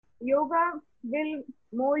yoga will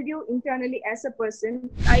mold you internally as a person.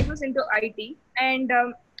 I was into IT and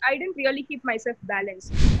I didn't really keep myself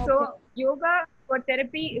balanced. Okay. So, yoga for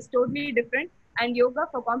therapy is totally different, and yoga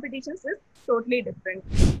for competitions is totally different.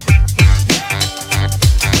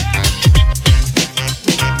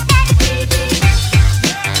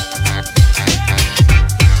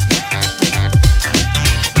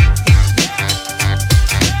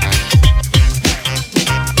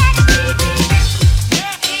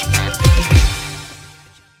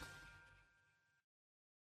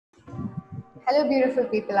 Hello, beautiful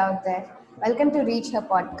people out there. Welcome to Reach Her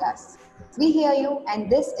podcast. We hear you, and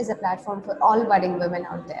this is a platform for all budding women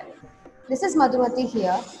out there. This is Madhumati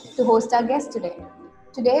here to host our guest today.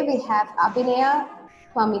 Today we have Abhinaya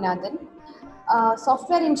Swaminathan, a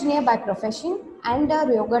software engineer by profession and a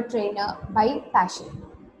yoga trainer by passion.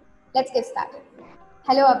 Let's get started.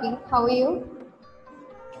 Hello, Abhi. How are you?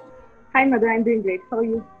 Hi, Madhu. I'm doing great. How are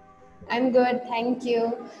you? I'm good, thank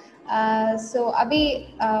you. So,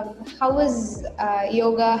 Abhi, how is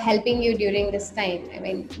yoga helping you during this time? I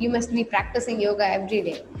mean, you must be practicing yoga every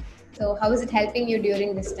day. So, how is it helping you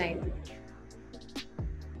during this time?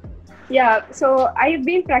 Yeah, so I've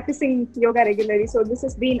been practicing yoga regularly. So, this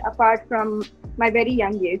has been apart from my very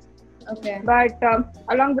young age. Okay. But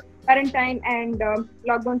along with quarantine and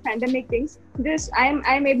lockdown pandemic things, this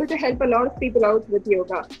I'm able to help a lot of people out with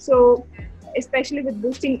yoga. So especially with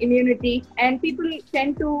boosting immunity, and people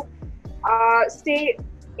tend to stay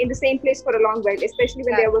in the same place for a long while, especially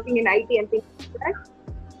when they Yeah. are working in IT and things like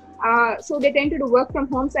that. So they tend to do work from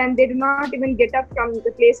homes, and they do not even get up from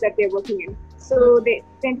the place that they're working in. So they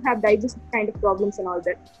tend to have digestive kind of problems and all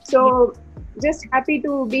that. Yeah. So just happy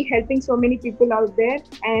to be helping so many people out there,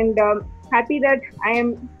 and happy that I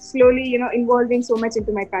am slowly, involving so much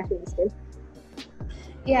into my passion as well.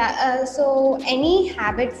 Yeah, so any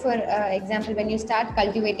habit, for example, when you start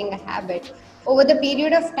cultivating a habit, over the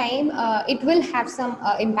period of time, it will have some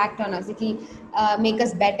impact on us. It will make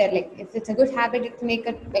us better. Like if it's a good habit, it will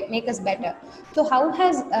make us better. So, how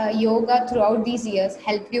has yoga throughout these years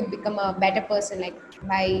helped you become a better person, like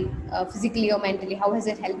by physically or mentally? How has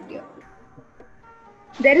it helped you?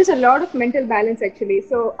 There is a lot of mental balance actually.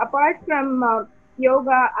 So apart from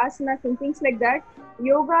yoga, asanas, and things like that,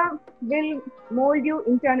 yoga will mold you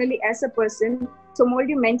internally as a person. So mold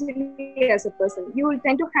you mentally as a person. You will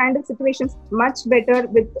tend to handle situations much better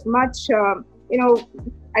with much,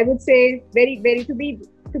 I would say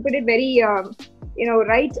to put it very,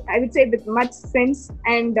 right. I would say with much sense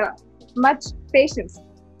and much patience.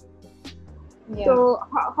 Yeah. So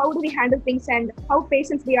how do we handle things, and how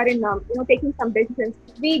patient we are in taking some decisions.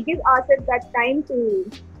 We give ourselves that time to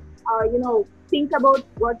think about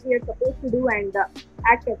what we are supposed to do and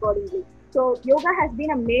act accordingly. So yoga has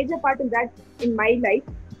been a major part in that in my life,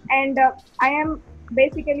 and I am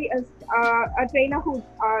basically a trainer who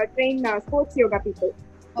train sports yoga people.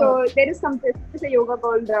 Oh. So there is a yoga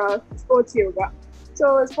called sports yoga.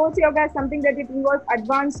 So sports yoga is something that it involves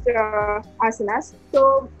advanced asanas.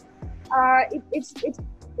 So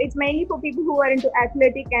it's mainly for people who are into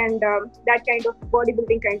athletic and that kind of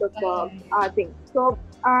bodybuilding kind of thing. So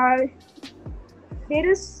there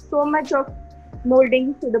is so much of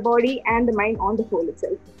molding to the body and the mind on the whole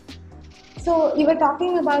itself. So you were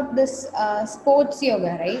talking about this sports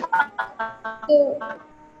yoga, right? So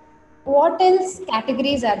what else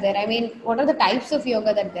categories are there? I mean, what are the types of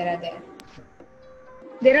yoga that there are there?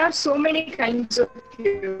 There are so many kinds of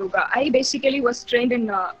yoga. I basically was trained in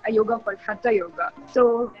a yoga called Hatha Yoga.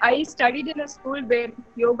 So I studied in a school where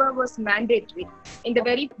yoga was mandatory. In the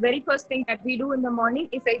very first thing that we do in the morning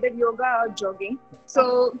is either yoga or jogging.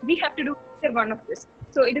 So we have to do either one of this.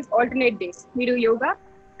 So it is alternate days. We do yoga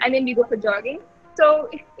and then we go for jogging. So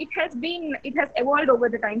it has evolved over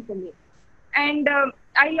the time for me. And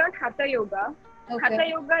I learned Hatha Yoga. Hatha Okay.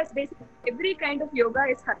 Yoga is basically every kind of yoga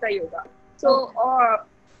is Hatha Yoga. So Okay.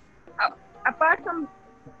 uh, apart from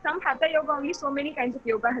some Hatha Yoga, only so many kinds of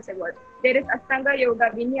yoga has evolved. There is Astanga Yoga,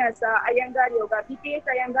 Vinyasa, Iyengar Yoga. PKS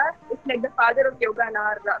Iyengar is like the father of yoga in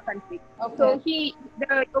our country. Okay. So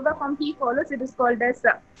the yoga form he follows, it is called as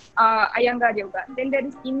Iyengar Yoga. Then there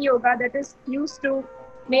is Yin Yoga that is used to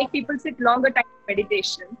make people sit longer time in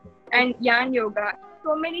meditation, and Yan Yoga.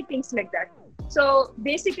 So many things like that. So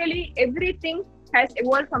basically, everything has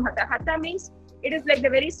evolved from Hatha. Hatha means it is like the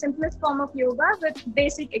very simplest form of yoga with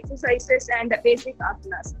basic exercises and basic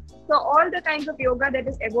asanas. So all the kinds of yoga that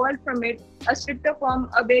is evolved from it, a stricter form,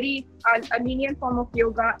 a very a lenient form of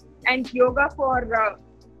yoga, and yoga for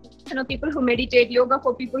people who meditate, yoga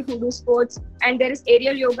for people who do sports, and there is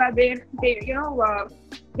aerial yoga where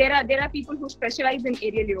there are people who specialize in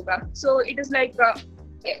aerial yoga. So it is like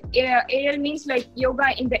Air means like yoga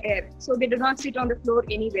in the air. So they do not sit on the floor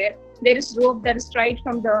anywhere. There is rope that is tied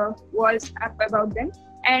from the walls up above them,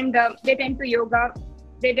 and they tend to yoga.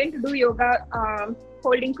 They tend to do yoga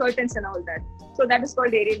holding curtains and all that. So that is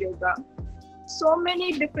called aerial yoga. So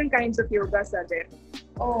many different kinds of yogas are there.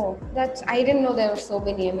 Oh, I didn't know there were so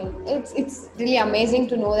many. I mean, it's really amazing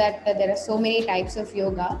to know that there are so many types of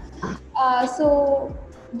yoga. So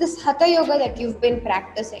this hatha yoga that you've been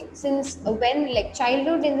practicing since when, like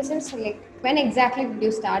childhood, in the sense, like when exactly did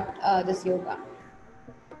you start this yoga?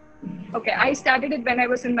 Okay, I started it when I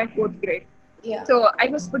was in my 4th grade. Yeah. So I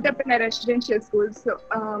was put up in a residential school. So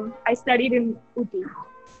I studied in Uti.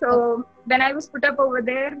 So when I was put up over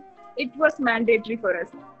there, it was mandatory for us.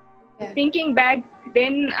 Yeah. Thinking back,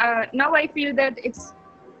 then now I feel that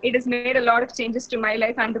it has made a lot of changes to my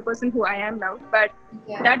life and the person who I am now. But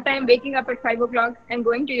that time, waking up at 5 o'clock and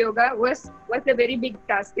going to yoga was a very big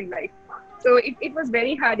task in life. So it was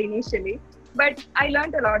very hard initially, but I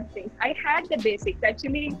learned a lot of things. I had the basics.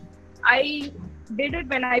 Actually, I did it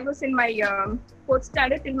when I was in my 4th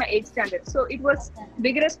standard till my 8th standard. So it was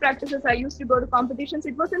vigorous practices. I used to go to competitions.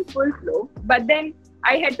 It was in full flow. But then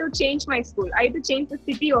I had to change my school. I had to change the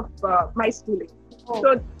city of my schooling. Oh.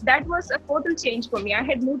 So that was a total change for me. I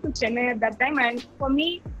had moved to Chennai at that time. And for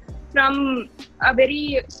me, from a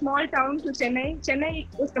very small town to Chennai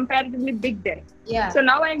was comparatively big then. Yeah. So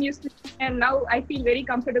now I'm used to it, and now I feel very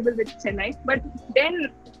comfortable with Chennai. But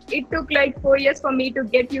then it took like 4 years for me to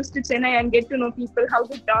get used to Chennai and get to know people, how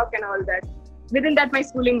to talk and all that. Within that, my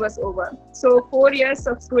schooling was over. So 4 years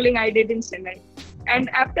of schooling I did in Chennai. And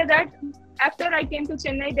after that, after I came to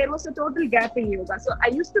Chennai, there was a total gap in yoga. So I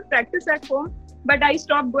used to practice at home, but I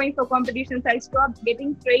stopped going for competitions. I stopped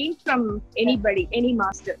getting trained from anybody, any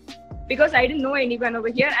master, because I didn't know anyone over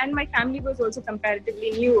here, and my family was also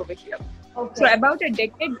comparatively new over here. Okay. So about a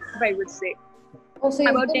decade, I would say. Oh, so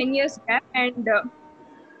about 10 years gap, and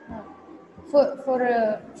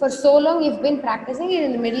for so long you've been practicing, and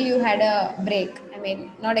in the middle you had a break. I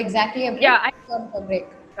mean, not exactly a break. Yeah, a break.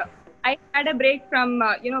 I had a break from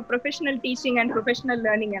professional teaching and professional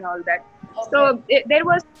learning and all that. Okay. So there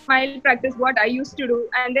was mild practice, what I used to do,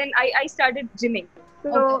 and then I started gymming.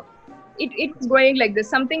 So it's going like this,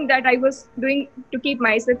 something that I was doing to keep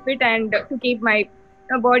myself fit and to keep my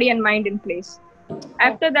body and mind in place.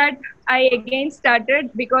 After that, I again started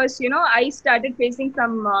because I started facing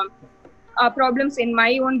some problems in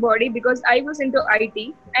my own body because I was into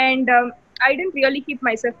IT, and I didn't really keep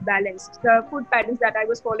myself balanced. The food patterns that I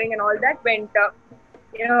was following and all that went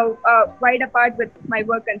wide apart with my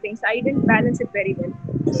work and things. I didn't balance it very well.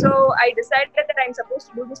 So I decided that I'm supposed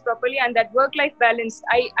to do this properly, and that work-life balance,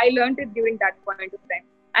 I learned it during that point of time.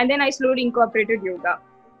 And then I slowly incorporated yoga.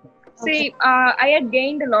 See, I had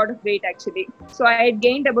gained a lot of weight actually. So I had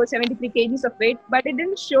gained about 73 kgs of weight, but it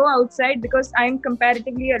didn't show outside because I'm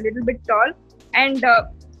comparatively a little bit tall, and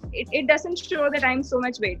it doesn't show that I'm so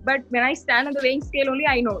much weight. But when I stand on the weighing scale only,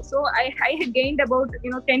 I know. So I had gained about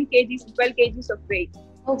 10 kgs, 12 kgs of weight.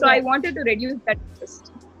 Okay. So I wanted to reduce that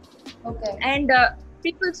first. Okay. And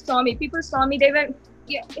people saw me. They were,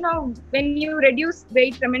 when you reduce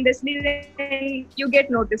weight tremendously, then you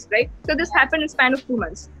get noticed, right? So this happened in span of 2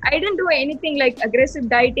 months. I didn't do anything like aggressive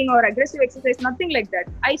dieting or aggressive exercise, nothing like that.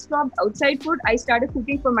 I stopped outside food. I started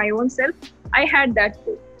cooking for my own self. I had that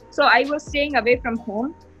food. So I was staying away from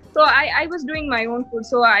home. So I was doing my own food.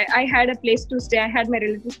 So I had a place to stay. I had my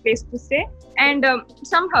relatives' place to stay. And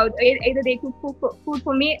somehow, either they could cook food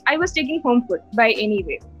for me. I was taking home food by any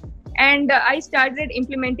way. And I started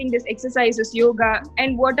implementing these exercises, yoga,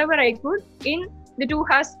 and whatever I could in the 2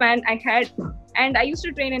 hours span I had. And I used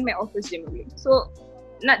to train in my office gym only. So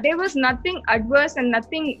there was nothing adverse and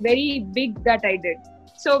nothing very big that I did.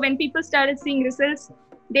 So when people started seeing results,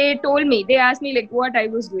 they asked me like what I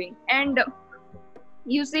was doing. And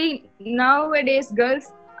you see, nowadays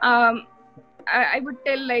girls, I would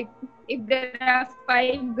tell like if there are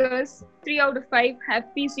 5 girls, 3 out of 5 have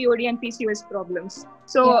PCOD and PCOS problems.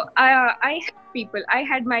 So I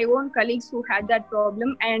had my own colleagues who had that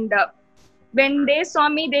problem, and when they saw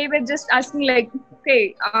me, they were just asking like,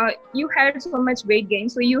 hey, you had so much weight gain,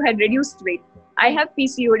 so you had reduced weight. I have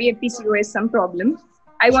PCOD and PCOS, some problem.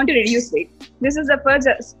 I want to reduce weight. This is the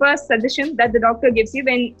first suggestion that the doctor gives you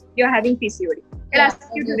when you're having PCOD. They'll ask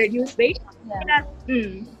you to reduce weight.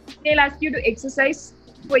 They'll ask you to exercise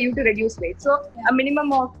for you to reduce weight. So a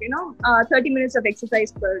minimum of 30 minutes of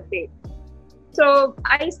exercise per day. So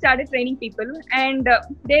I started training people, and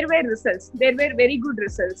there were results. There were very good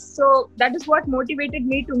results. So that is what motivated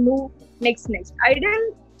me to move next. I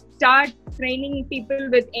didn't start training people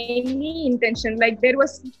with any intention. Like it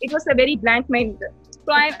was a very blank mind.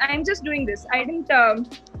 So I'm just doing this. I didn't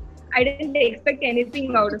expect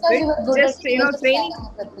anything out of Because it. you were good at Just it, you were just training. sharing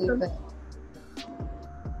it with people.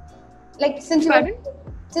 Like since Pardon?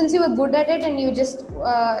 you were good at it, and you just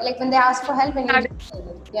like when they ask for help, and you Started just did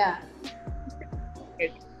it. Yeah.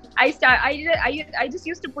 it. I just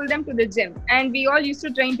used to pull them to the gym, and we all used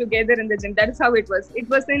to train together in the gym. That is how it was. It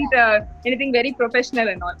wasn't anything very professional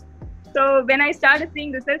and all. So when I started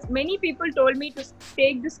seeing results, many people told me to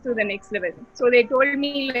take this to the next level. So they told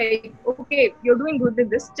me like, okay, you're doing good with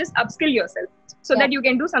this, just upskill yourself so that Yeah. you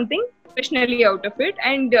can do something professionally out of it,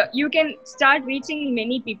 and you can start reaching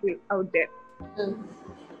many people out there. Mm.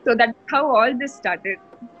 So that's how all this started.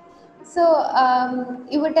 So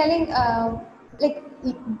you were telling like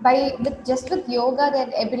just with yoga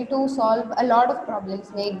they're able to solve a lot of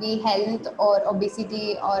problems, maybe health or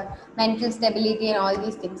obesity or mental stability and all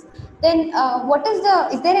these things. Then what is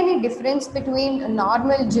there any difference between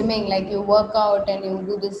normal gymming, like you work out and you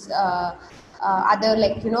do this other,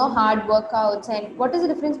 like hard workouts, and what is the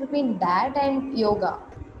difference between that and yoga?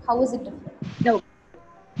 How is it different? No,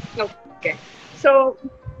 okay. So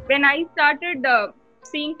when I started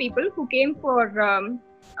seeing people who came for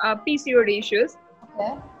PCOD issues,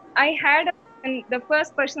 Okay. I had and the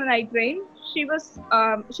first person I trained. She was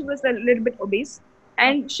a little bit obese,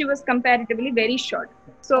 and she was comparatively very short.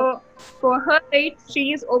 Okay. So for her weight,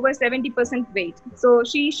 she is over 70% weight. So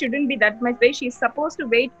she shouldn't be that much weight. She's supposed to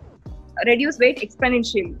reduce weight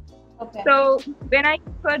exponentially. Okay. So when I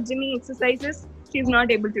give her gymming exercises, she's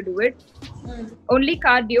not able to do it. Mm. Only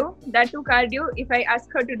cardio, that too cardio. If I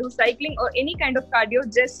ask her to do cycling or any kind of cardio,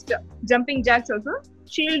 just jumping jacks also,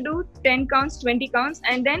 she'll do 10 counts, 20 counts,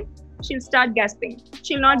 and then she'll start gasping.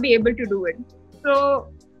 She'll not be able to do it.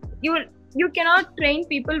 So you cannot train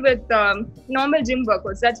people with normal gym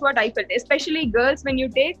workouts. That's what I felt, especially girls when you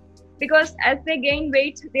take, because as they gain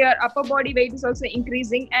weight, their upper body weight is also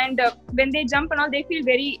increasing, and when they jump and all, they feel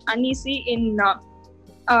very uneasy in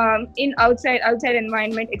outside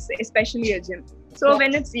environment, especially a gym. So Yeah.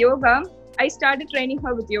 when it's yoga, I started training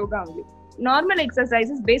her with yoga only. Normal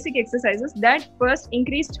exercises, basic exercises that first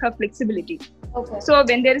increased her flexibility. Okay. So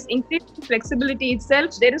when there is increased flexibility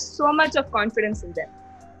itself, there is so much of confidence in them.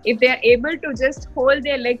 If they are able to just hold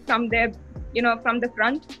their leg from their, from the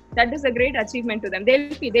front, that is a great achievement to them.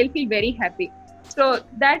 They'll feel very happy. So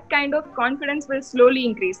that kind of confidence will slowly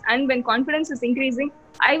increase. And when confidence is increasing,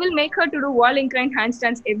 I will make her to do wall inclined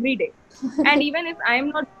handstands every day. And even if I'm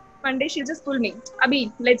not one day, she'll just pull me.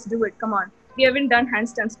 Abhi, let's do it. Come on. We haven't done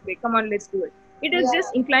handstands today. Come on, let's do it. It is Yeah.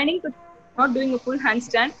 just inclining to not doing a full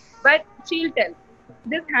handstand, but she'll tell.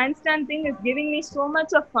 This handstand thing is giving me so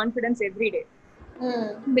much of confidence every day,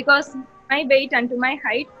 Mm. because my weight and to my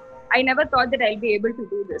height, I never thought that I'll be able to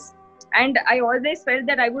do this. And I always felt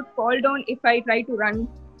that I would fall down if I try to run.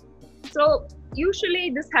 So usually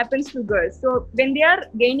this happens to girls. So when they are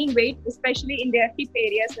gaining weight, especially in their hip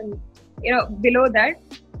areas and below that,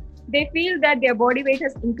 they feel that their body weight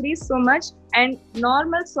has increased so much, and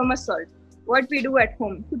normal somersault, what we do at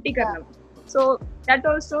home, kutti karnam. So that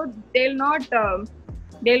also they'll not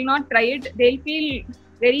try it. They'll feel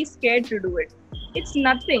very scared to do it. It's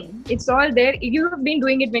nothing. It's all there. You have been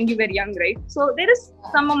doing it when you were young, right? So there is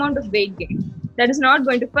some amount of weight gain. That is not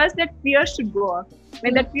going to, first that fear should go off.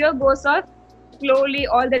 When that fear goes off, slowly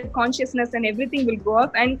all that consciousness and everything will go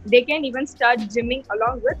off, and they can even start gymming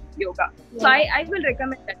along with yoga. So I will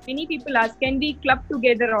recommend that. Many people ask, can we club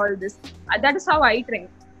together all this? That is how I train.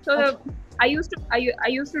 So I used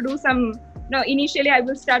to do some, initially I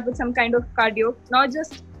will start with some kind of cardio, not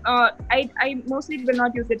just I mostly will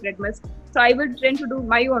not use the treadmills. So I will tend to do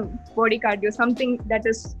my own body cardio, something that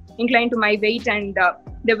is inclined to my weight and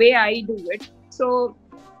the way I do it. So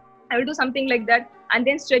I will do something like that, and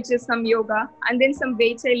then stretches, some yoga, and then some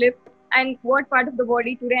weights I lift. And what part of the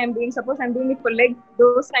body today I'm doing? Suppose I'm doing it for leg,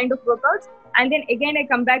 those kind of workouts, and then again I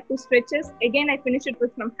come back to stretches. Again I finish it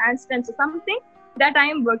with some handstands or something that I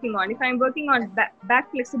am working on. If I'm working on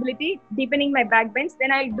back flexibility, deepening my back bends,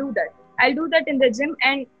 then I'll do that. I'll do that in the gym,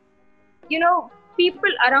 and people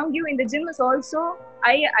around you in the gym is also.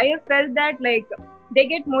 I have felt that like they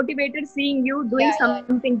get motivated seeing you doing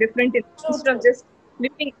something different instead of just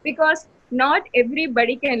lifting, because not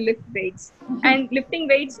everybody can lift weights, and lifting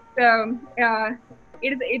weights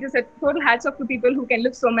it is a total hats off to people who can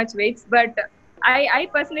lift so much weights. But I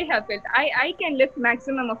personally have felt I can lift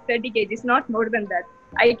maximum of 30 kgs, not more than that.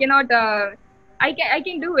 I cannot I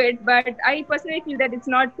can do it, but I personally feel that it's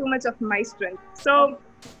not too much of my strength. So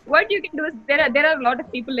what you can do is there are a lot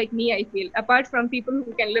of people like me, I feel, apart from people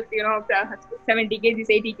who can lift 70 kgs,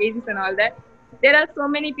 80 kgs and all that. There are so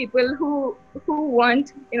many people who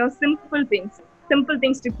want simple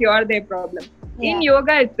things to cure their problem. In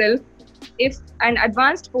yoga itself, if an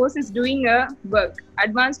advanced pose is doing a work,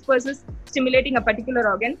 advanced pose is stimulating a particular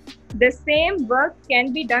organ, the same work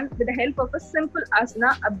can be done with the help of a simple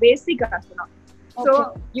asana, a basic asana.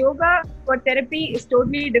 So yoga for therapy is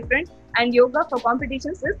totally different, and yoga for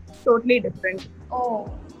competitions is totally different. Oh,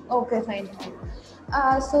 okay, fine.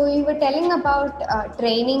 So you were telling about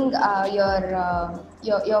training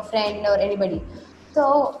your friend or anybody.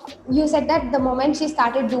 So you said that the moment she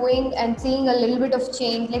started doing and seeing a little bit of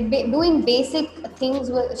change, like doing basic things,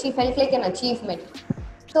 she felt like an achievement.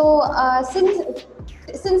 So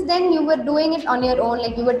since then you were doing it on your own,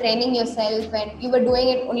 like you were training yourself and you were doing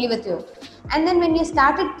it only with you. And then when you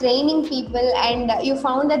started training people and you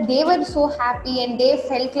found that they were so happy and they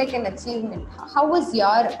felt like an achievement, how was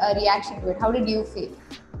your reaction to it? How did you feel?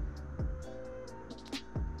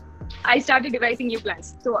 I started devising new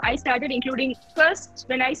plans. So I started including, first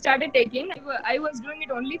when I started taking, I was doing it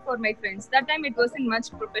only for my friends. That time it wasn't much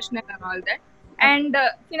professional and all that. And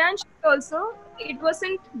financially also, it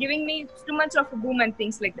wasn't giving me too much of a boom and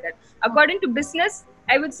things like that. According to business,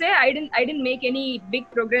 I would say I didn't make any big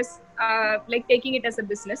progress like taking it as a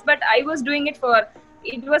business, but I was doing it for,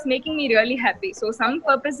 it was making me really happy. So some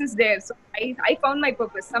purpose is there. So I found my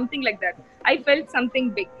purpose, something like that. I felt something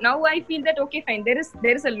big. Now I feel that okay, fine. There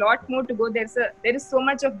is a lot more to go. There is so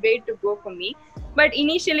much of way to go for me. But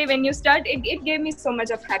initially, when you start, it gave me so much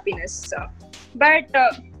of happiness. But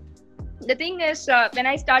the thing is, when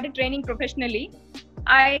I started training professionally,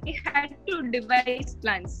 I had to devise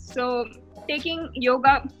plans. So taking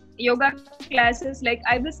yoga classes, like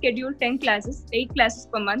I will schedule 10 classes, 8 classes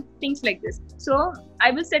per month, things like this. So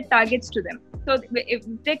I will set targets to them. So if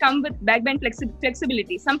they come with back bend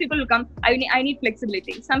flexibility, some people will come, I need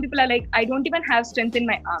flexibility. Some people are like, I don't even have strength in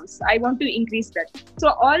my arms, I want to increase that. So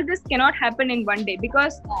all this cannot happen in one day,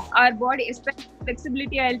 because our body, especially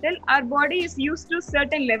flexibility, I'll tell, our body is used to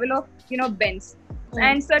certain level of bends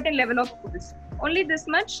and certain level of pulls. Only this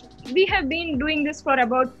much. We have been doing this for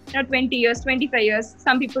about 20 years, 25 years,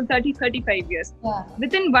 some people 30, 35 years.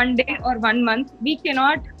 Within one day or 1 month, we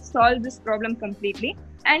cannot solve this problem completely.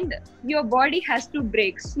 And your body has to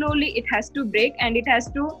break. Slowly it has to break, and it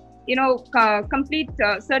has to, complete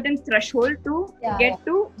certain threshold to get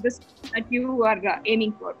to this that you are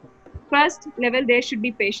aiming for. First level, there should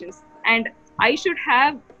be patience. And I should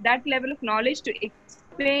have that level of knowledge to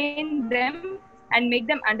explain them and make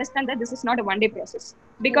them understand that this is not a one-day process.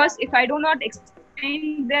 Because if I do not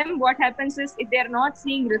explain them, what happens is, if they are not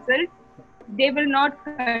seeing result, they will not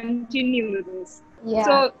continue this.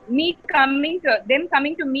 So coming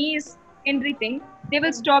to me is everything. They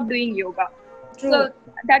will stop doing yoga. So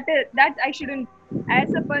that I shouldn't.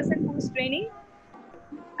 As a person who's training,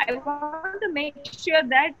 I want to make sure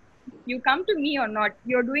that you come to me or not,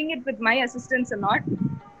 you're doing it with my assistance or not.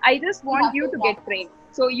 I just want you to get trained.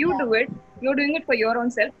 So you do it. You're doing it for your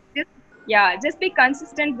own self. Just be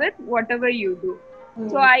consistent with whatever you do.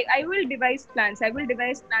 So I will devise plans. I will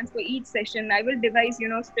devise plans for each session. I will devise,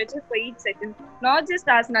 stretches for each session. Not just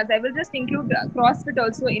asanas. I will just include CrossFit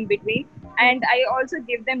also in between. And I also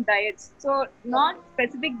give them diets. So not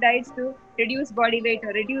specific diets to reduce body weight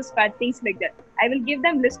or reduce fat, things like that. I will give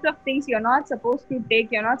them list of things you're not supposed to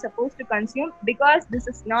take, you're not supposed to consume, because this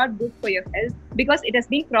is not good for your health, because it has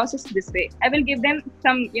been processed this way. I will give them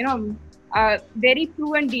some, very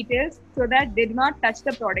proven details so that they do not touch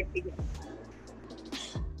the product again.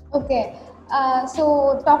 Okay.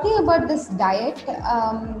 So talking about this diet,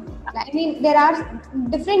 I mean, there are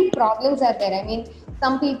different problems out there. I mean,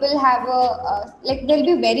 some people have like they'll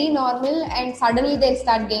be very normal and suddenly they'll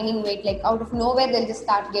start gaining weight. Like out of nowhere, they'll just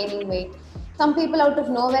start gaining weight. Some people out of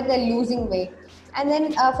nowhere, they're losing weight. And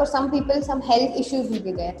then for some people, some health issues will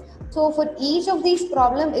be there. So for each of these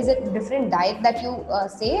problems, is it different diet that you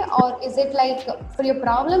say, or is it like for your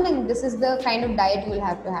problem and this is the kind of diet you will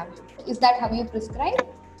have to have? Is that how you prescribe?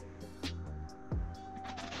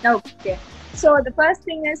 Okay. So the first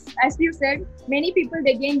thing is, as you said, many people,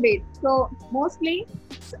 they gain weight. So mostly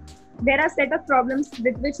there are set of problems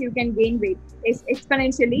with which you can gain weight is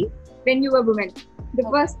exponentially when you are a woman. The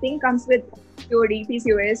first thing comes with POD,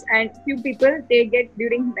 PCOS, and few people, they get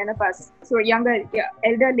during menopause. So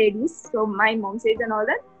elder ladies, so my mom's age and all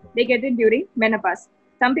that, they get it during menopause.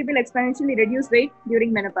 Some people exponentially reduce weight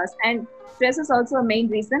during menopause, and stress is also a main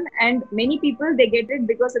reason. And many people, they get it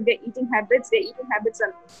because of their eating habits. Their eating habits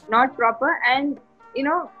are not proper. And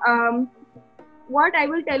what I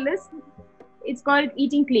will tell is, it's called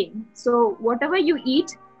eating clean. So whatever you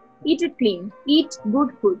eat it clean. Eat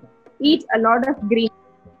good food. Eat a lot of green.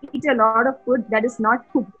 Eat a lot of food that is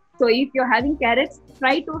not cooked. So if you're having carrots,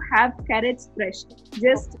 try to have carrots fresh.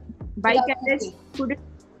 Just buy carrots, put it.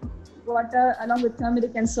 water along with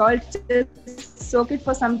turmeric and salt. Just soak it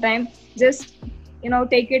for some time. Just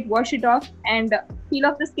take it, wash it off, and peel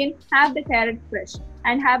off the skin. Have the carrot fresh,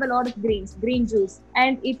 and have a lot of green juice.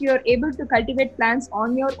 And if you're able to cultivate plants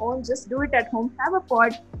on your own, just do it at home. Have a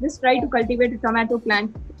pot. Just try to cultivate a tomato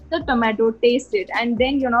plant. The tomato, taste it, and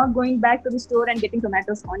then you're not going back to the store and getting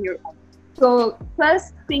tomatoes on your own. So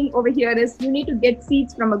first thing over here is you need to get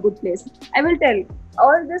seeds from a good place. I will tell.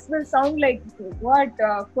 All this will sound like what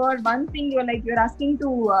for one thing you're asking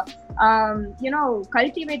to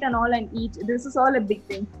cultivate and all and eat. This is all a big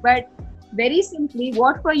thing, but very simply,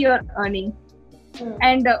 what for you're earning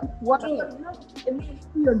and what everything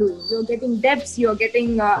you're doing. You're getting debts, you're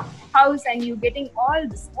getting house, and you're getting all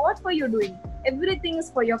this. What for you're doing? Everything is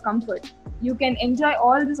for your comfort. You can enjoy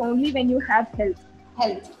all this only when you have health.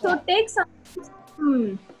 So take some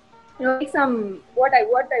what I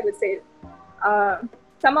would say,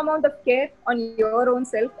 some amount of care on your own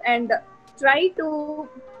self, and try to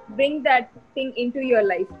bring that thing into your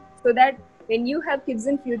life, so that when you have kids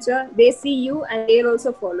in future, they see you and they'll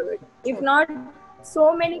also follow it. If not,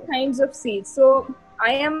 so many kinds of seeds. So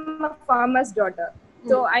I am a farmer's daughter,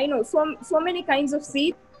 so I know so many kinds of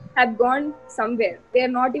seeds have gone somewhere. They are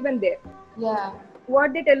not even there. Yeah.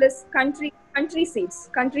 What they tell is country seeds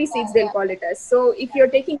they'll call it as. So if you're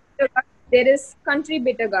taking bitter gourd, there is country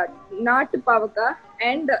bitter gourd, not pavaka,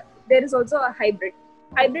 and there is also a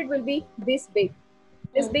hybrid will be this big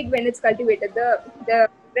when it's cultivated. The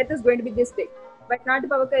breath is going to be this big, but natu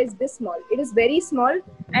pavaka is this small. It is very small,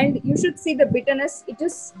 and you should see the bitterness. It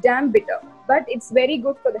is damn bitter, but it's very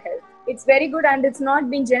good for the health. It's very good, and it's not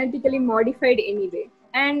been genetically modified anyway.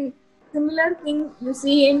 And similar thing you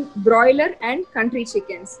see in broiler and country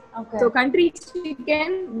chickens. So country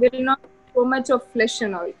chicken will not have so much of flesh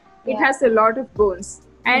and all. It has a lot of bones.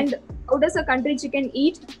 And how does a country chicken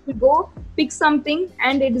eat? It will go pick something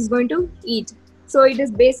and it is going to eat. So it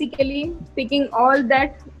is basically picking all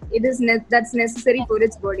that that's necessary for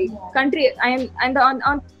its body. Country, and on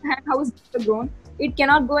hand, how is it grown? It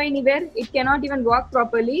cannot go anywhere. It cannot even walk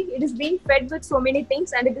properly. It is being fed with so many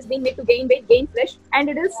things, and it is being made to gain weight, gain flesh, and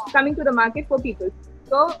it is coming to the market for people.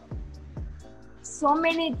 So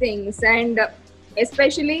many things, and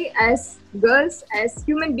especially as girls, as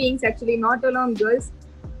human beings, actually, not alone girls,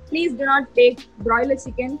 please do not take broiler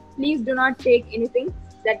chicken. Please do not take anything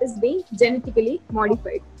that is being genetically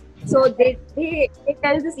modified. So they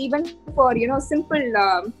tell this even for simple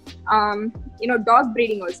dog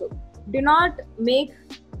breeding also. Do not make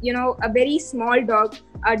a very small dog,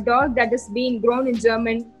 a dog that is being grown in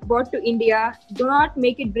German, brought to India. Do not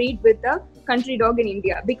make it breed with a country dog in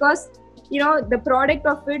India, because the product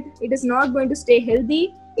of it is not going to stay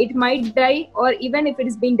healthy. It might die, or even if it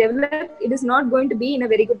is being developed, it is not going to be in a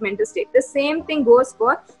very good mental state. The same thing goes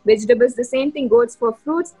for vegetables, the same thing goes for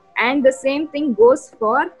fruits, and the same thing goes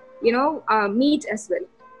for meat as well.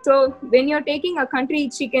 So when you're taking a country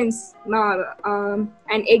chicken's an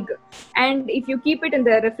egg, and if you keep it in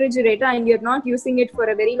the refrigerator and you're not using it for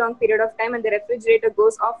a very long period of time, and the refrigerator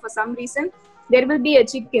goes off for some reason, there will be a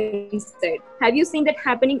chicken inside. Have you seen that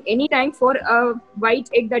happening any time for a white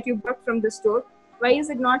egg that you bought from the store? Why is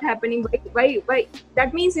it not happening? Why?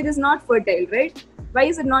 That means it is not fertile, right? Why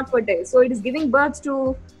is it not fertile? So it is giving birth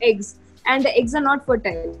to eggs, and the eggs are not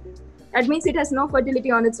fertile. That means it has no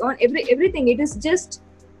fertility on its own. Everything, it is just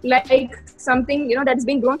like something that is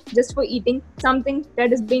being grown just for eating, something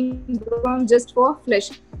that is being grown just for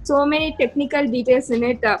flesh. So many technical details in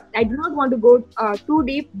it. I do not want to go too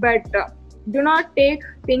deep, but do not take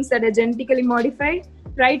things that are genetically modified.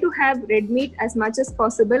 Try to have red meat as much as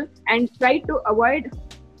possible, and try to avoid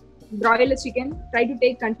broiler chicken. Try to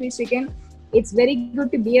take country chicken. It's very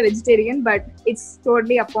good to be a vegetarian, but it's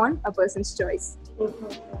totally upon a person's choice.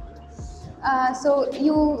 So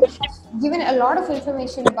you have given a lot of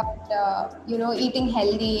information about eating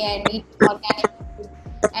healthy and eating organic food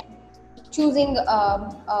and choosing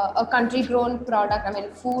a country grown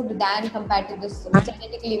product, food, than compared to this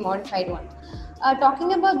genetically modified one.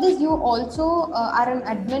 Talking about this, you also are an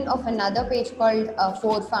admin of another page called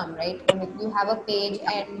 4Farm, right? You have a page,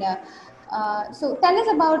 and so tell us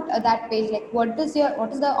about that page. Like, what is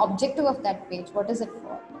the objective of that page? What is it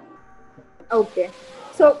for? Okay,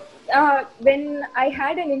 so when I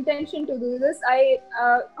had an intention to do this,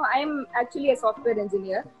 I'm actually a software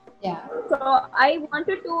engineer. Yeah. So I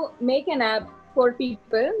wanted to make an app for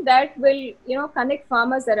people that will connect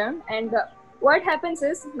farmers around. And what happens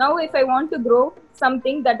is, now if I want to grow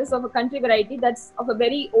something that is of a country variety, that's of a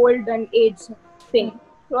very old and aged thing.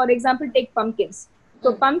 For example, take pumpkins.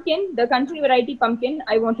 So pumpkin, the country variety pumpkin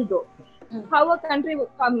I want to grow. How a country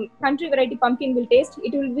variety pumpkin will taste?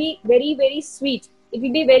 It will be very, very sweet. It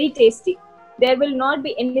will be very tasty. There will not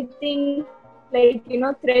be anything like,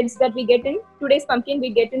 threads that we get in today's pumpkin, we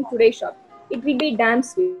get in today's shop. It will be damn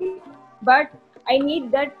sweet. But I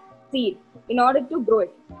need that seed in order to grow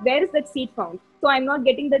it. Where is that seed found? So I'm not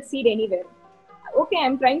getting that seed anywhere. Okay,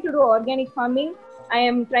 I'm trying to do organic farming. I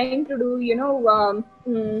am trying to do,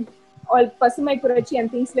 all pasumai purachi and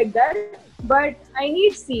things like that. But I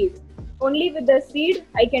need seed. Only with the seed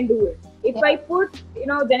I can do it. If I put,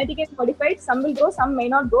 genetically modified, some will grow, some may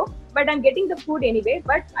not grow. But I'm getting the food anyway.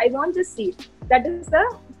 But I want the seed. That is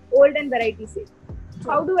the old and variety seed.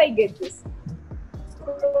 How do I get this?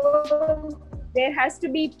 So there has to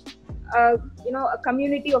be a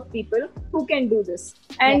community of people who can do this.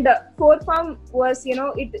 And Core Farm was,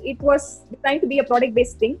 it was designed to be a product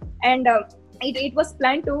based thing. And it was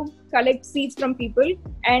planned to collect seeds from people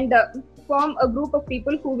and form a group of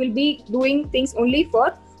people who will be doing things only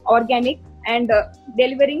for organic and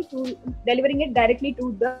delivering it directly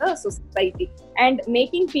to the society and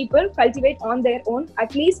making people cultivate on their own,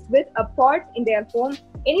 at least with a pot in their home.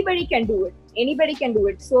 Anybody can do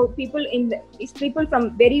it. So people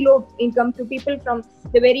from very low income to people from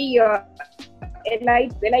the very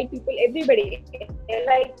elite people, everybody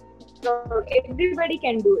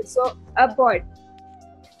can do it. So a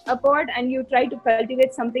pot, and you try to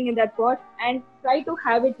cultivate something in that pot and try to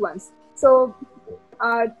have it once. So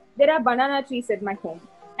there are banana trees at my home,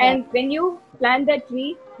 and when you plant that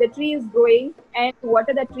tree, the tree is growing, and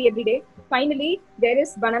water that tree every day. Finally, there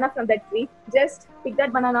is banana from that tree. Just pick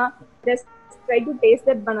that banana, just try to taste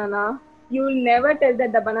that banana. You will never tell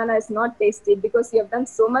that the banana is not tasty, because you have done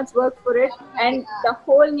so much work for it, and the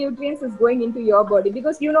whole nutrients is going into your body,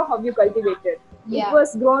 because you know how you cultivate it. It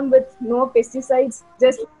was grown with no pesticides,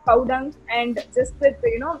 just cow dung, and just with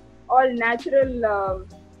all natural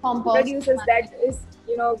produces that is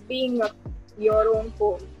being your own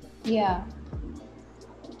home.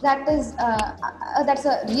 That's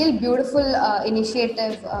a real beautiful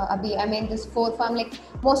initiative, Abhi. I mean, this Core Farm, like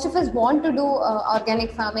most of us want to do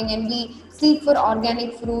organic farming, and we seek for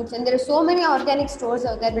organic fruits, and there are so many organic stores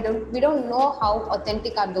out there. We don't know how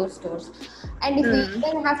authentic are those stores, and if we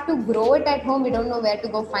even have to grow it at home, we don't know where to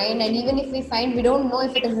go find, and even if we find, we don't know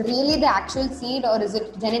if it is really the actual seed or is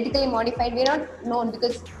it genetically modified. We don't know,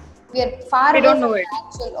 because we are far away from the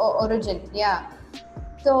actual origin.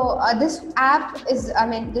 So this app is, I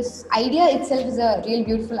mean, this idea itself is a real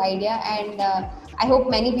beautiful idea, and I hope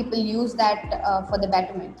many people use that for the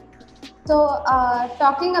betterment. So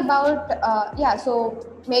talking about, so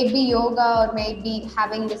maybe yoga or maybe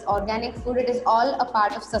having this organic food, it is all a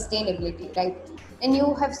part of sustainability, right? And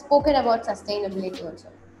you have spoken about sustainability also.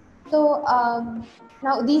 So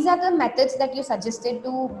now these are the methods that you suggested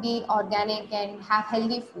to be organic and have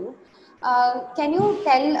healthy food. Can you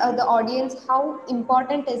tell the audience how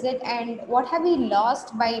important is it, and what have we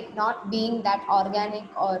lost by not being that organic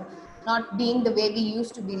or not being the way we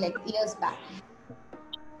used to be like years back?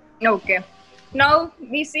 Okay. Now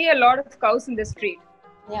we see a lot of cows in the street.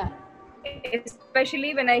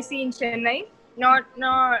 Especially when I see in Chennai. Not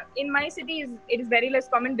in my city it is very less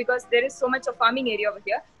common, because there is so much of farming area over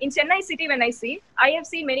here. In Chennai city, when I have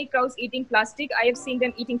seen many cows eating plastic. I have seen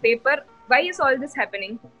them eating paper. Why is all this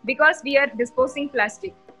happening? Because we are disposing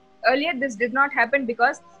plastic. Earlier this did not happen,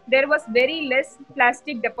 because there was very less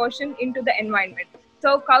plastic deposition into the environment.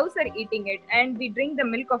 So cows are eating it, and we drink the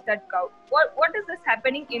milk of that cow. What is this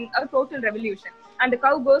happening in a total revolution? And the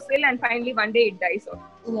cow goes ill, and finally one day it dies off.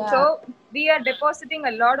 So we are depositing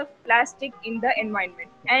a lot of plastic in the environment.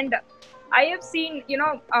 And I have seen,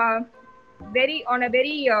 very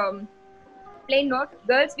plain note,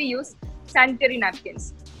 girls, we use sanitary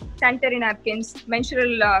napkins,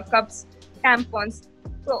 menstrual cups, tampons.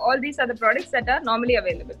 So all these are the products that are normally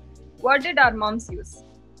available. What did our moms use?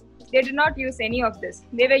 They did not use any of this.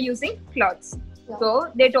 They were using cloths. So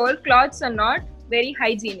they told cloths are not very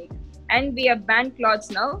hygienic, and we have banned cloths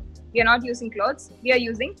now. We are not using cloths. We are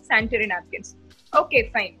using sanitary napkins. Okay,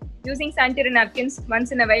 fine. Using sanitary napkins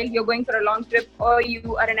once in a while, you're going for a long trip, or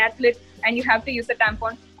you are an athlete and you have to use a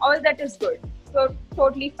tampon. All that is good. So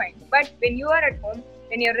totally fine. But when you are at home,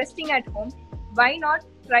 when you're resting at home, why not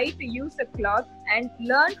try to use a cloth and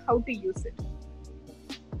learn how to use it?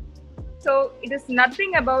 So it is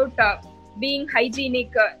nothing about being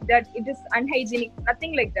hygienic, that it is unhygienic,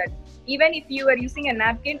 nothing like that. Even if you are using a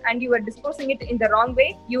napkin and you are disposing it in the wrong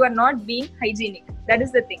way, you are not being hygienic. That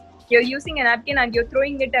is the thing. You're using a napkin and you're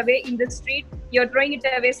throwing it away in the street. You're throwing it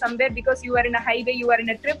away somewhere because you are in a highway, you are in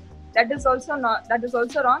a trip. That is also wrong. That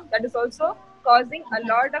is also causing a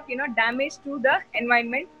lot of damage to the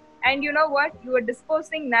environment. And you know what? You are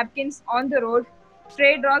disposing napkins on the road.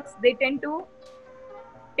 Stray dogs, they tend to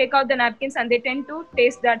take out the napkins and they tend to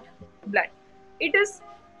taste that blood. It is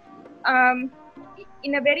um,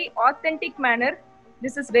 in a very authentic manner.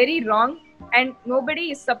 This is very wrong, and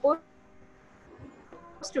nobody is supposed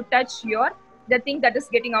to touch the thing that is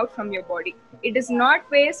getting out from your body. It is not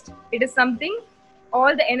waste. It is something.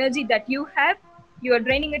 All the energy that you have, you are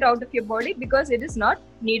draining it out of your body because it is not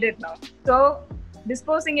needed now. So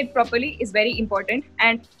disposing it properly is very important,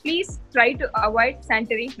 and please try to avoid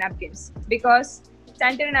sanitary napkins, because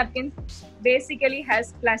sanitary napkins basically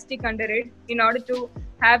has plastic under it in order to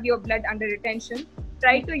have your blood under retention.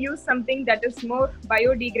 Try to use something that is more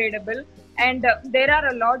biodegradable, and there are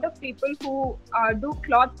a lot of people who do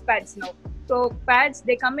cloth pads now. So pads,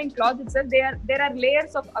 they come in cloth itself. There are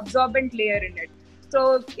layers of absorbent layer in it,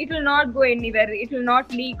 so it will not go anywhere, it will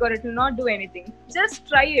not leak, or it will not do anything. Just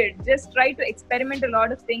try it, just try to experiment a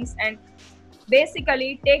lot of things, and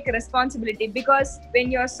basically take responsibility, because when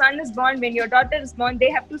your son is born, when your daughter is born, they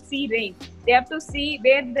have to see rain, they have to see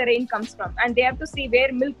where the rain comes from, and they have to see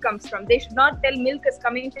where milk comes from. They should not tell milk is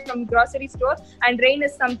coming from grocery store and rain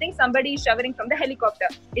is something somebody is showering from the helicopter.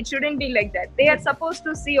 It shouldn't be like that. They are supposed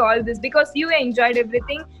to see all this, because you enjoyed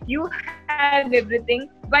everything, you have everything.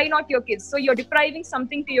 Why not your kids? So you're depriving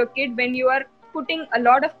something to your kid when you are putting a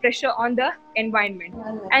lot of pressure on the environment.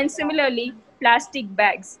 And similarly, plastic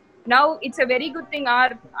bags. Now it's a very good thing,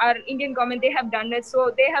 our Indian government, they have done it,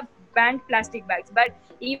 so they have banned plastic bags. But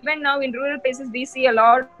even now in rural places, we see a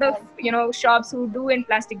lot of shops who do in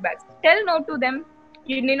plastic bags. Tell no to them.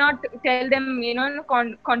 You need not tell them,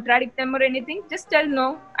 contradict them or anything. Just tell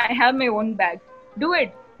no, I have my own bag. Do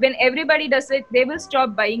it. When everybody does it, they will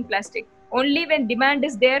stop buying plastic. Only when demand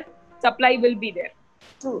is there, supply will be there.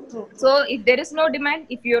 True. So if there is no demand,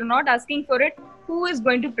 if you're not asking for it, who is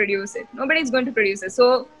going to produce it? Nobody is going to produce it.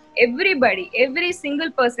 So everybody, every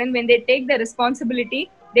single person, when they take the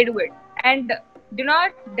responsibility, they do it. And do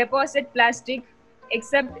not deposit plastic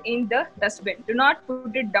except in the dustbin. Do not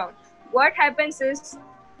put it down. What happens is,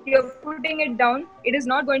 you're putting it down, it is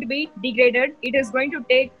not going to be degraded. It is going to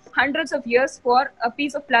take hundreds of years for a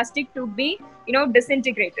piece of plastic to be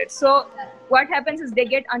disintegrated. So what happens is, they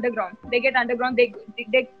get underground, they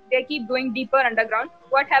keep going deeper underground.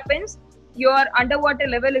 What happens? Your underwater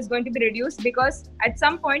level is going to be reduced, because at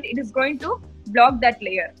some point it is going to block that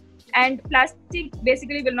layer, and plastic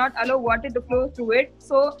basically will not allow water to flow through it.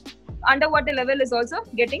 So underwater level is also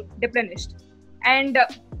getting depleted. And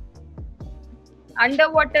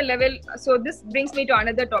underwater level, so this brings me to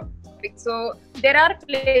another topic. So there are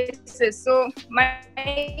places, so my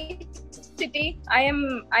city, I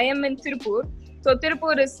am in Tirupur. So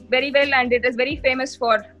Tirupur is very well, and it is very famous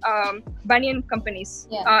for banyan companies,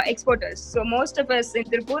 exporters. So most of us in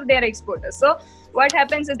Tirupur, they are exporters. So what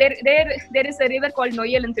happens is, there is a river called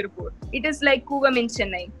Noyal in Tirupur. It is like Kuvam in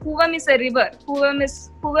Chennai. Kuvam is a river. Kuvam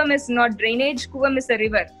is not drainage. Kuvam is a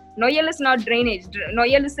river. Noyal is not drainage.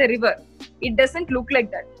 Noyal is a river. It doesn't look like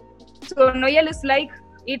that. So Noyal is like,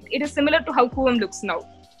 it is similar to how Kuvam looks now.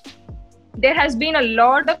 There has been a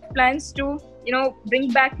lot of plans to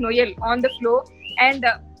bring back Noyal on the flow, and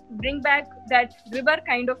bring back that river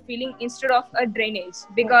kind of feeling instead of a drainage,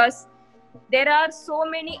 because there are so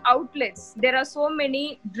many outlets, there are so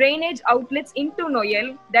many drainage outlets into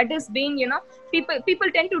Noyal that is being,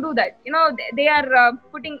 people tend to do that. They are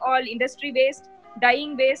putting all industry waste,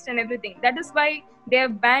 dyeing waste and everything. That is why they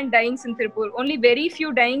have banned dyeings in Tirupur. Only very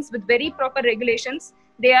few dyeings with very proper regulations,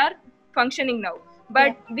 they are functioning now.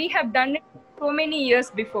 But we have done it so many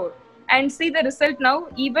years before. And see the result now.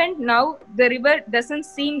 Even now, the river doesn't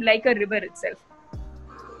seem like a river itself.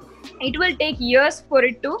 It will take years for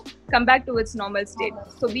it to come back to its normal state.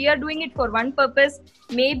 So we are doing it for one purpose.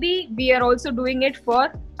 Maybe we are also doing it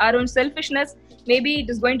for our own selfishness. Maybe it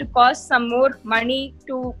is going to cost some more money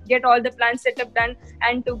to get all the plans set up done,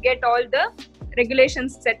 and to get all the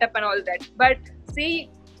regulations set up and all that. But see,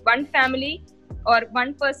 one family or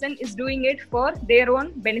one person is doing it for their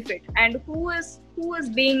own benefit, and who is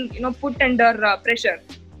being put under pressure?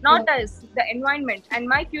 Not us, the environment and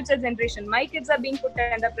my future generation. My kids are being put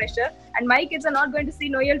under pressure, and my kids are not going to see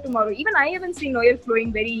Noyal tomorrow. Even I haven't seen Noyal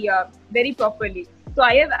flowing very properly. So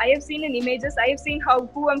I have seen in images, I have seen how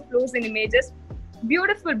Kuvam flows in images.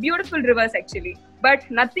 Beautiful rivers actually, but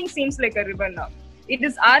nothing seems like a river now. It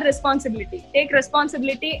is our responsibility. Take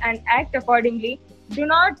responsibility and act accordingly. Do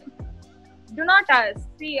not ask.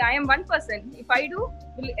 See, I am one person. If I do,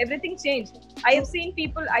 will everything change? I have seen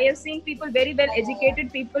people very well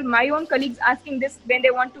educated people, my own colleagues, asking this when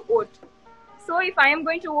they want to vote. So if I am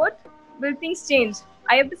going to vote, will things change?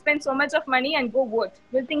 I have to spend so much of money and go vote.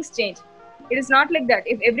 Will things change? It is not like that.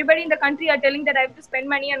 If everybody in the country are telling that I have to spend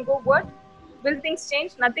money and go vote, will things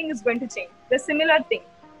change? Nothing is going to change. The similar thing.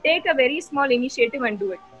 Take a very small initiative and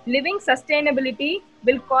do it. Living sustainability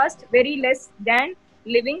will cost very less than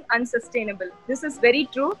living unsustainable. This is very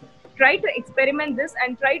true. Try to experiment this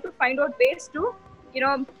and try to find out ways to,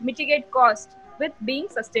 mitigate cost with being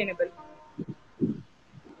sustainable.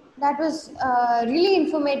 That was really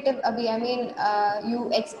informative, Abhi. I mean, you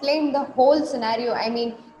explained the whole scenario. I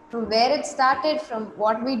mean, from where it started, from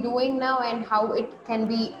what we're doing now, and how it can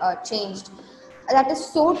be changed. That is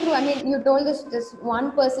so true. I mean, you told this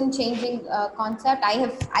one person changing concept.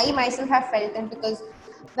 I myself have felt it, because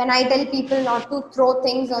when I tell people not to throw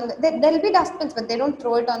things on there'll be dustbins, but they don't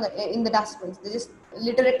throw it in the dustbins. They just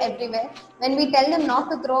litter it everywhere. When we tell them not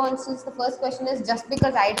to throw on streets, the first question is, just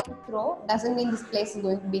because I don't throw doesn't mean this place is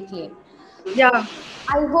going to be clean. So Yeah.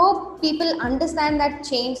 I hope people understand that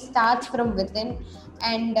change starts from within,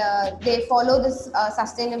 and they follow this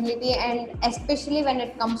sustainability. And especially when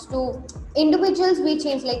it comes to individuals, we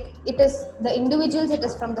change. Like, it is the individuals, it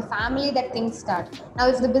is from the family that things start. Now,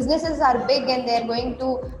 if the businesses are big and they're going to,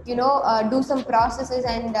 do some processes,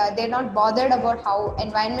 and they're not bothered about how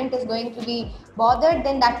environment is going to be bothered,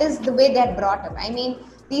 then that is the way they're brought up. I mean,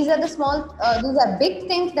 these are big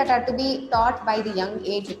things that are to be taught by the young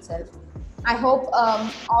age itself. I hope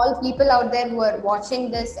all people out there who are watching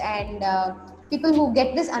this, and people who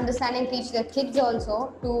get this understanding, teach their kids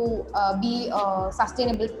also to be a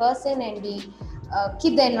sustainable person, and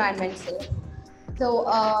keep the environment safe. So,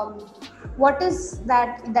 what is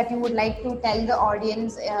that you would like to tell the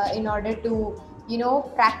audience in order to,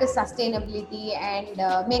 practice sustainability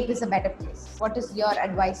and make this a better place? What is your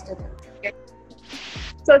advice to them? Okay.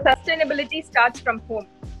 So sustainability starts from home.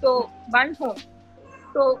 So one home.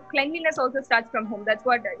 So cleanliness also starts from home. That's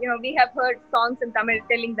what, we have heard songs in Tamil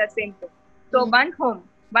telling the same thing. So one home,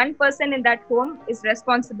 one person in that home is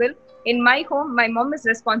responsible. In my home, my mom is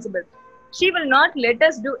responsible. She will not let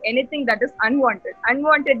us do anything that is unwanted.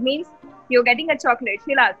 Unwanted means you're getting a chocolate.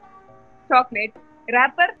 She'll ask, chocolate,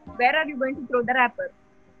 wrapper, where are you going to throw the wrapper?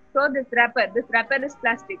 So this wrapper is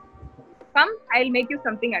plastic. Come, I'll make you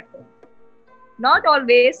something at home. Not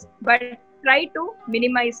always, but try to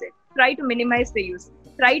minimize it. Try to minimize the use.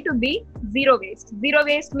 Try to be zero waste. Zero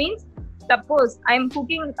waste means, suppose I'm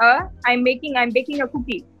baking a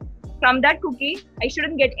cookie. From that cookie, I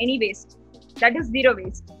shouldn't get any waste. That is zero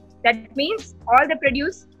waste. That means all the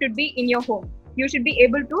produce should be in your home. You should be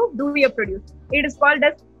able to do your produce. It is called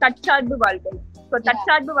as Tachadbu Valkai. So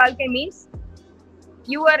Tachadbu Valkai means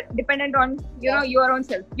you are dependent on your own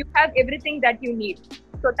self. You have everything that you need.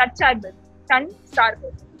 So Tachadbu, sun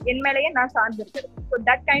sarvu. So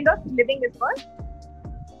that kind of living is called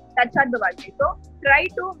Tachadbu Valkai. So try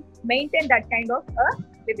to maintain that kind of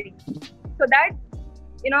living, so that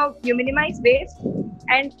you minimize waste.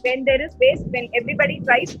 And when there is waste, when everybody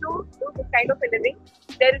tries to do this kind of a living,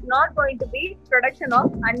 there is not going to be production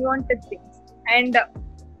of unwanted things. And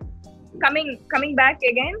coming back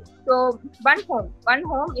again, so one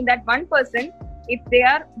home, in that one person, if they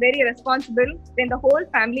are very responsible, then the whole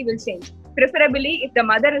family will change. Preferably, if the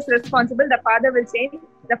mother is responsible, the father will change.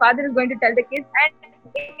 The father is going to tell the kids, and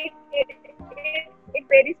it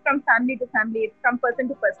varies from family to family, from person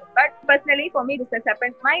to person. But personally, for me, this has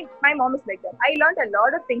happened. My mom is like that. I learned a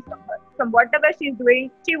lot of things from her. From whatever she's doing,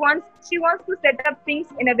 she wants to set up things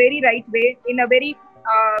in a very right way, in a very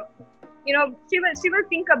she will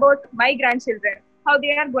think about my grandchildren, how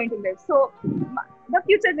they are going to live. So the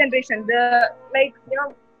future generation,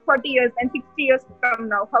 40 years and 60 years from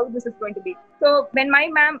now, how this is going to be. So when my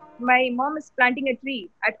mom is planting a tree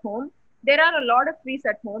at home, there are a lot of trees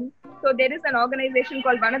at home. So there is an organization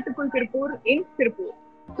called Vanathukul Tirupur in Tirupur.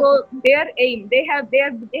 So their aim, they have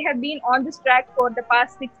been on this track for the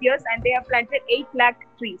past 6 years, and they have planted 8 lakh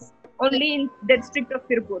trees only in the district of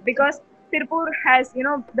Tirupur, because Tirupur has,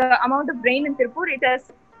 the amount of rain in Tirupur, it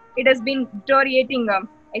has been deteriorating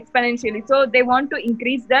exponentially. So they want to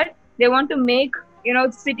increase that. They want to make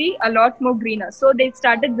city a lot more greener. So they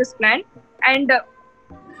started this plan, and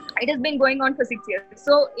it has been going on for 6 years.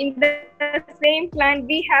 So in the same plan,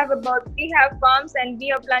 we have farms, and we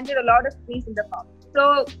have planted a lot of trees in the farm.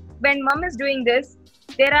 So when mom is doing this,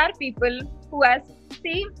 there are people who ask,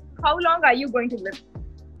 see, how long are you going to live?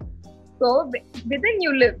 So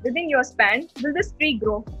within your span, will this tree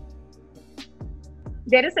grow?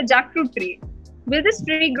 There is a jackfruit tree. Will this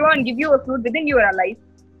tree grow and give you a fruit within your life?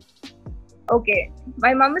 Okay,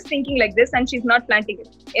 my mom is thinking like this, and she's not planting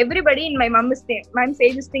it. Everybody in my mom's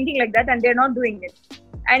age is thinking like that, and they're not doing it.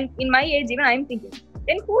 And in my age, even I'm thinking,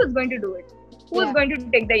 then who is going to do it? Who is going to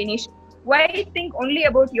take the initiative? Why think only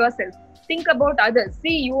about yourself? Think about others.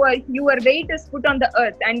 See, your weight is put on the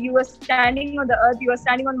earth, and you are standing on the earth. You are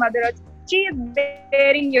standing on Mother Earth. she is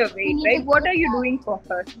bearing your You weight, need right? to What give are you back. doing for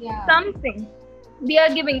her? Yeah. Something. We are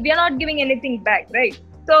not giving anything back, right?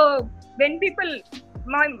 So when people,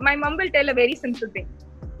 my mom will tell a very simple thing.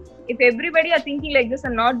 If everybody are thinking like this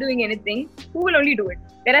and not doing anything, who will only do it?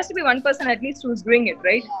 There has to be one person at least who's doing it,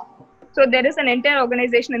 right? So there is an entire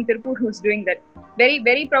organization in Tirupur who's doing that. Very,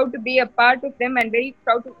 very proud to be a part of them and very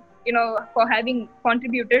proud to, for having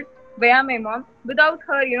contributed via my mom. Without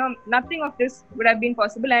her, nothing of this would have been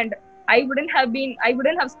possible. And I wouldn't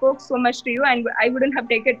have spoke so much to you, and I wouldn't have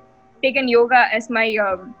taken yoga as my,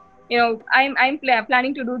 I'm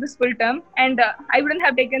planning to do this full term, and I wouldn't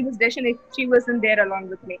have taken this decision if she wasn't there along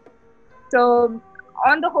with me. So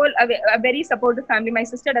on the whole, a very supportive family. My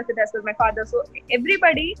sister does it as well, my father. So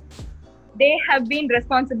everybody, they have been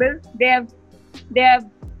responsible. They have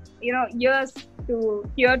years to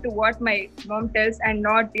hear to what my mom tells, and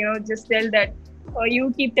not just tell that, oh,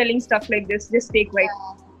 you keep telling stuff like this, just stay quiet.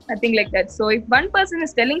 Nothing like that. So if one person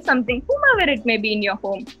is telling something, whomever it may be in your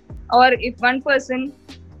home, or if one person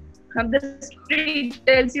of the street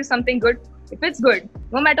tells you something good, if it's good,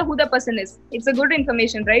 no matter who the person is, it's a good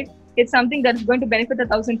information, right? It's something that's going to benefit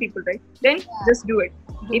 1,000 people, right? Then just do it.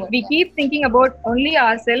 If we keep thinking about only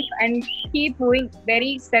ourselves and keep moving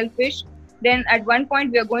very selfish, then at one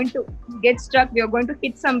point we are going to get stuck. We are going to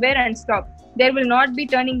hit somewhere and stop. There will not be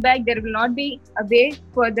turning back. There will not be a way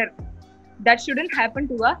further. That shouldn't happen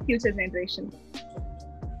to our future generation.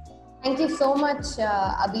 Thank you so much,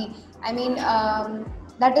 Abhi. I mean,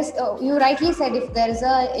 that is, you rightly said, if there's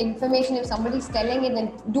a information, if somebody's telling it,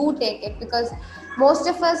 then do take it, because most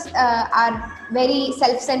of us are very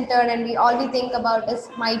self-centered, and all we think about is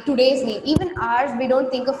my today's need. Even ours, we don't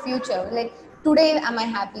think of future. Like, today, am I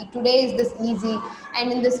happy? Today is this easy?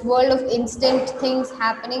 And in this world of instant things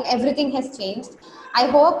happening, everything has changed. I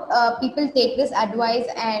hope people take this advice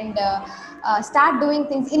and start doing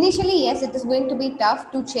things. Initially, yes, it is going to be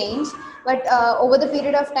tough to change, but over the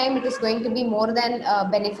period of time, it is going to be more than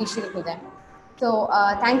beneficial to them. So,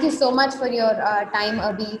 thank you so much for your time,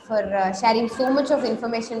 Abhi, for sharing so much of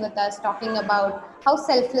information with us, talking about how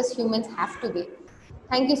selfless humans have to be.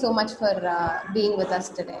 Thank you so much for being with us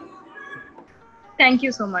today. Thank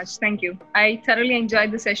you so much. Thank you. I thoroughly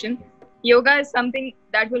enjoyed the session. Yoga is something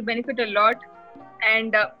that will benefit a lot,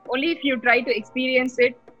 and only if you try to experience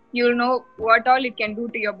it, you'll know what all it can do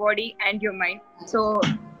to your body and your mind. So,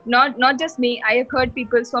 not just me. I have heard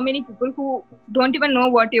people, so many people who don't even know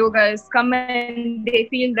what yoga is, come and they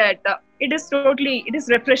feel that it is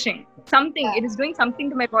refreshing. Something it is doing something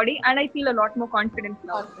to my body, and I feel a lot more confident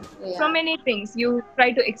now. So many things you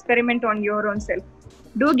try to experiment on your own self.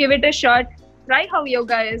 Do give it a shot. Try how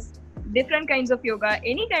yoga is. Different kinds of yoga,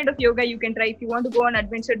 any kind of yoga you can try. If you want to go on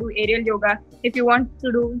adventure, do aerial yoga. If you want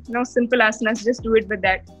to do simple asanas, just do it with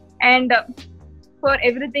that. And for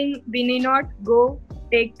everything, we need not go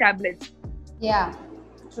take tablets. Yeah,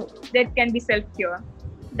 true. That can be self-cure.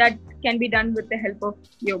 That can be done with the help of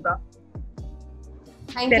yoga.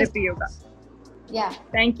 Therapy yoga. Yeah.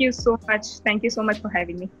 Thank you so much. Thank you so much for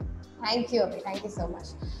having me. Thank you, Abhi. Thank you so much.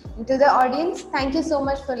 And to the audience, thank you so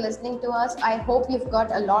much for listening to us. I hope you've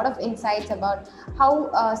got a lot of insights about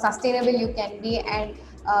how sustainable you can be, and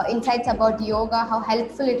insights about yoga, how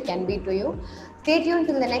helpful it can be to you. Stay tuned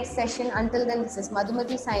till the next session. Until then, this is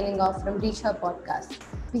Madhumati signing off from Reach Her Podcast.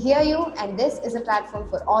 We hear you, and this is a platform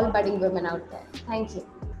for all budding women out there. Thank you.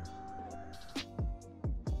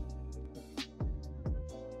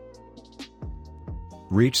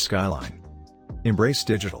 Reach Skyline. Embrace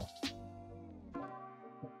digital.